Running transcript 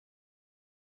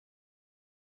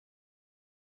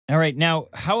All right, now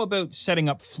how about setting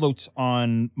up floats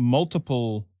on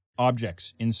multiple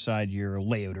objects inside your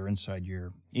layout or inside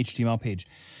your HTML page?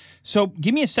 So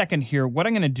give me a second here. What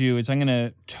I'm going to do is I'm going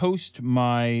to toast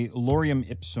my lorem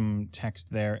ipsum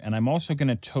text there, and I'm also going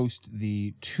to toast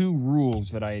the 2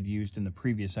 rules that I had used in the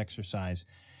previous exercise.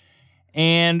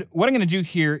 And what I'm going to do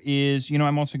here is,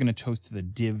 I'm also going to toast the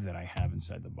div that I have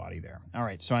inside the body there. All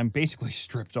right, so I'm basically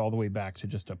stripped all the way back to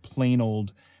just a plain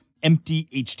old empty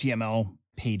HTML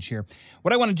page here.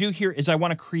 What I want to do here is I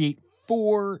want to create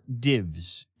 4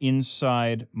 divs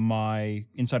inside my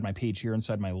page here,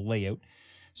 inside my layout.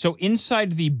 So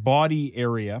inside the body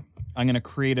area, I'm going to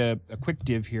create a quick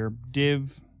div here,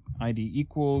 div id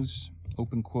equals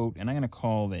open quote, and I'm going to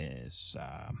call this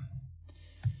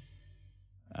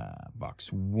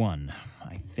box 1,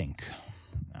 I think.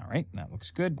 All right, that looks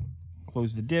good.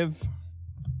 Close the div.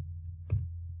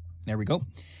 There we go.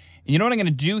 And you know what I'm going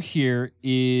to do here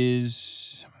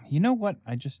is, you know what?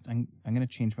 I'm going to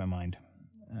change my mind.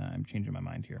 I'm changing my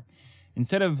mind here.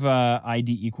 Instead of id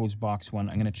equals box 1,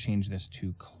 I'm going to change this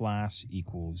to class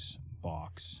equals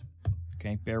box.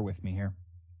 Okay, bear with me here.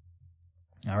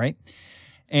 All right.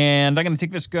 And I'm going to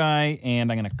take this guy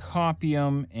and I'm going to copy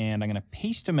him and I'm going to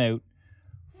paste him out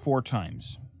 4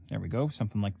 times. There we go,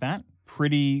 something like that.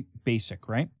 Pretty basic,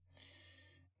 right?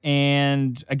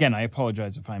 And again, I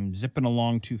apologize if I'm zipping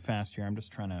along too fast here. I'm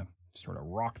just trying to sort of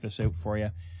rock this out for you.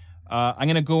 I'm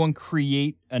going to go and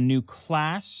create a new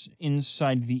class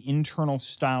inside the internal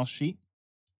style sheet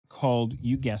called,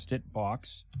 you guessed it,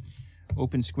 box.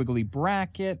 Open squiggly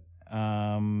bracket.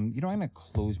 I'm going to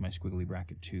close my squiggly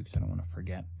bracket too because I don't want to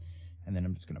forget. And then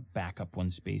I'm just going to back up 1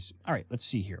 space. All right, let's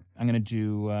see here. I'm going to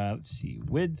do, let's see,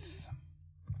 width.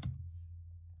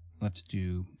 Let's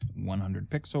do 100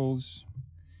 pixels.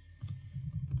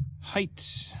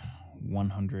 Height,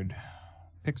 100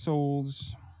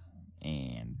 pixels.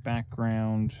 And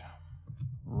background,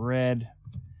 red.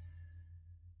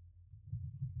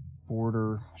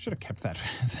 Border, should have kept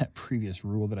that previous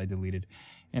rule that I deleted.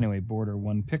 Anyway, border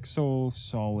 1 pixel,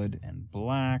 solid and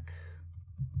black.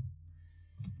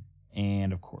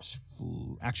 And of course,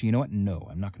 actually, you know what? No,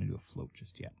 I'm not going to do a float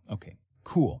just yet. Okay,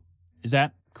 cool. Is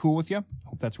that cool with you?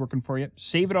 Hope that's working for you.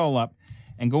 Save it all up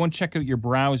and go and check out your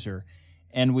browser.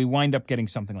 And we wind up getting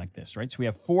something like this, right? So we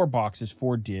have 4 boxes,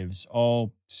 4 divs,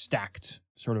 all stacked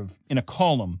sort of in a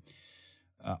column,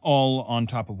 all on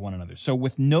top of one another. So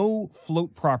with no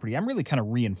float property, I'm really kind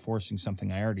of reinforcing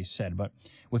something I already said, but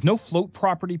with no float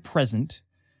property present,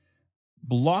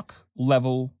 block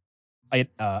level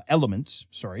elements,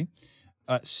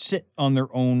 sit on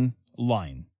their own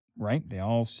line, right? They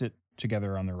all sit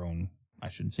together on their own. I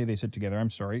shouldn't say they sit together. I'm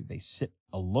sorry. They sit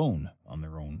alone on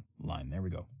their own line. There we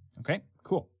go. Okay,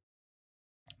 cool.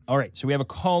 All right, so we have a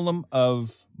column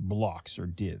of blocks or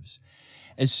divs.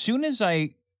 As soon as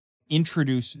I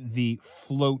introduce the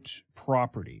float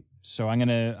property, so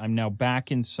I'm now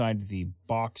back inside the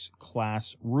box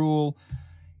class rule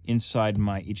inside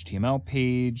my HTML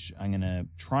page. I'm going to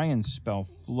try and spell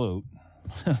float,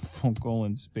 full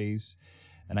colon space,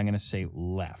 and I'm going to say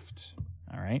left.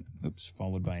 All right, oops,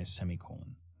 followed by a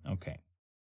semicolon. Okay,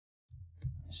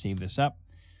 save this up.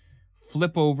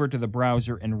 Flip over to the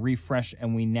browser and refresh,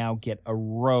 and we now get a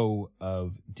row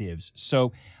of divs.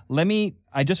 So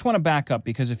I just want to back up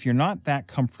because if you're not that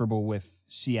comfortable with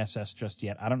CSS just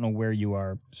yet, I don't know where you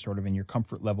are sort of in your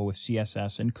comfort level with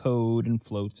CSS and code and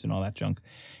floats and all that junk.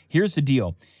 Here's the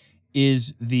deal,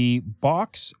 is the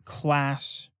box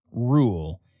class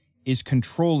rule is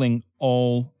controlling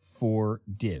all 4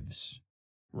 divs,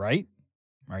 right?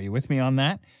 Are you with me on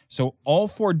that? So all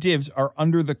 4 divs are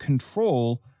under the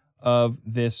control of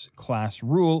this class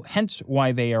rule, hence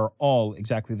why they are all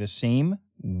exactly the same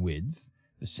width,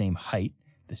 the same height,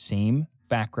 the same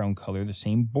background color, the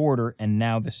same border, and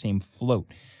now the same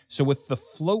float. So with the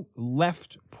float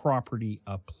left property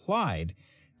applied,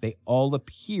 they all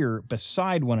appear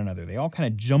beside one another. They all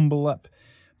kind of jumble up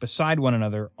beside one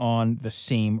another on the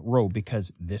same row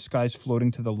because this guy's floating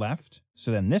to the left,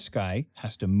 so then this guy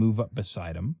has to move up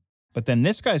beside him. But then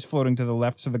this guy's floating to the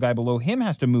left, so the guy below him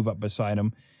has to move up beside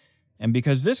him. And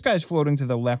because this guy's floating to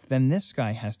the left, then this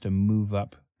guy has to move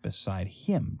up beside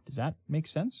him. Does that make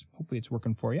sense? Hopefully it's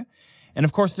working for you. And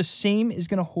of course, the same is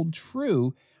going to hold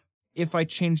true if I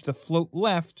change the float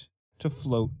left to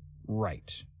float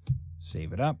right.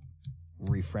 Save it up,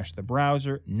 refresh the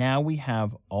browser. Now we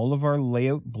have all of our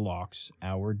layout blocks,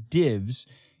 our divs,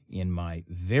 in my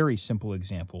very simple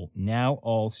example, now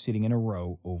all sitting in a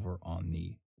row over on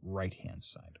the right-hand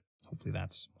side. Hopefully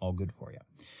that's all good for you.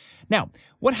 Now,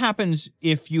 what happens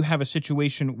if you have a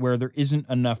situation where there isn't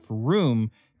enough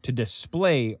room to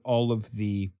display all of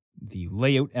the the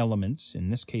layout elements, in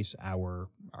this case our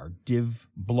div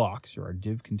blocks or our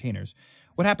div containers,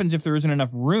 what happens if there isn't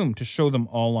enough room to show them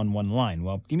all on one line?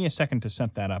 Well, give me a second to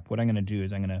set that up. What I'm going to do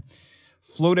is I'm going to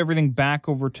float everything back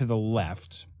over to the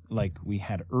left like we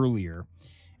had earlier,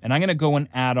 and I'm going to go and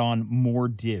add on more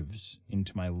divs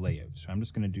into my layout. So I'm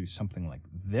just going to do something like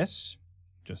this,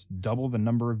 just double the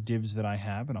number of divs that I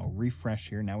have, and I'll refresh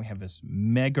here. Now we have this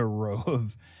mega row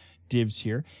of divs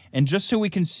here. And just so we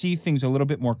can see things a little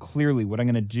bit more clearly, what I'm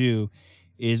going to do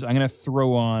is I'm going to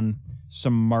throw on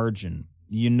some margin.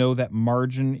 You know that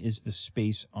margin is the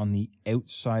space on the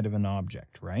outside of an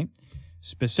object, right?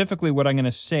 Specifically, what I'm going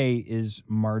to say is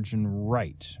margin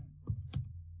right.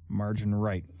 Margin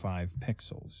right 5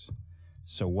 pixels.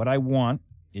 So what I want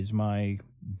is my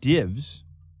divs,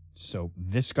 so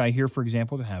this guy here, for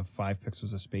example, to have 5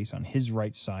 pixels of space on his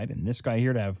right side, and this guy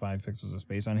here to have 5 pixels of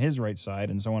space on his right side,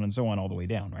 and so on all the way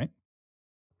down, right?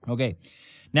 Okay.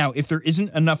 Now, if there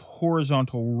isn't enough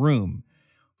horizontal room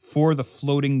for the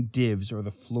floating divs or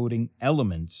the floating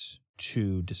elements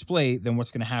to display, then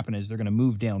what's going to happen is they're going to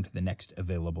move down to the next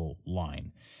available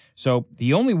line. So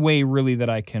the only way really that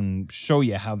I can show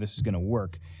you how this is going to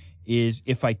work is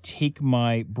if I take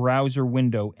my browser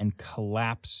window and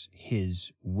collapse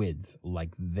his width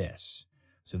like this.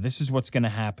 So this is what's going to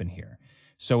happen here.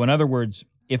 So in other words,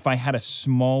 if I had a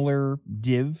smaller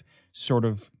div sort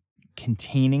of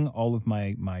containing all of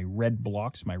my red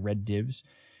blocks, my red divs,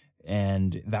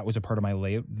 and that was a part of my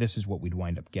layout, this is what we'd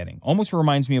wind up getting. Almost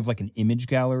reminds me of like an image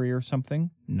gallery or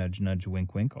something. Nudge, nudge,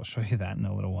 wink, wink. I'll show you that in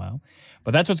a little while.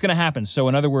 But that's what's going to happen. So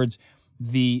in other words,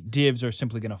 the divs are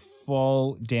simply going to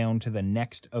fall down to the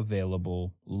next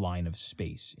available line of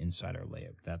space inside our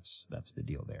layout. That's the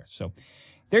deal there. So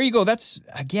there you go. That's,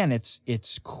 again,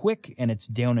 it's quick and it's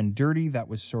down and dirty. That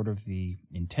was sort of the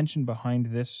intention behind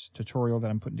this tutorial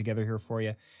that I'm putting together here for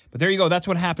you. But there you go. That's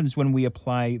what happens when we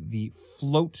apply the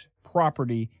float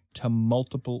property to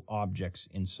multiple objects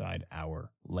inside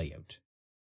our layout.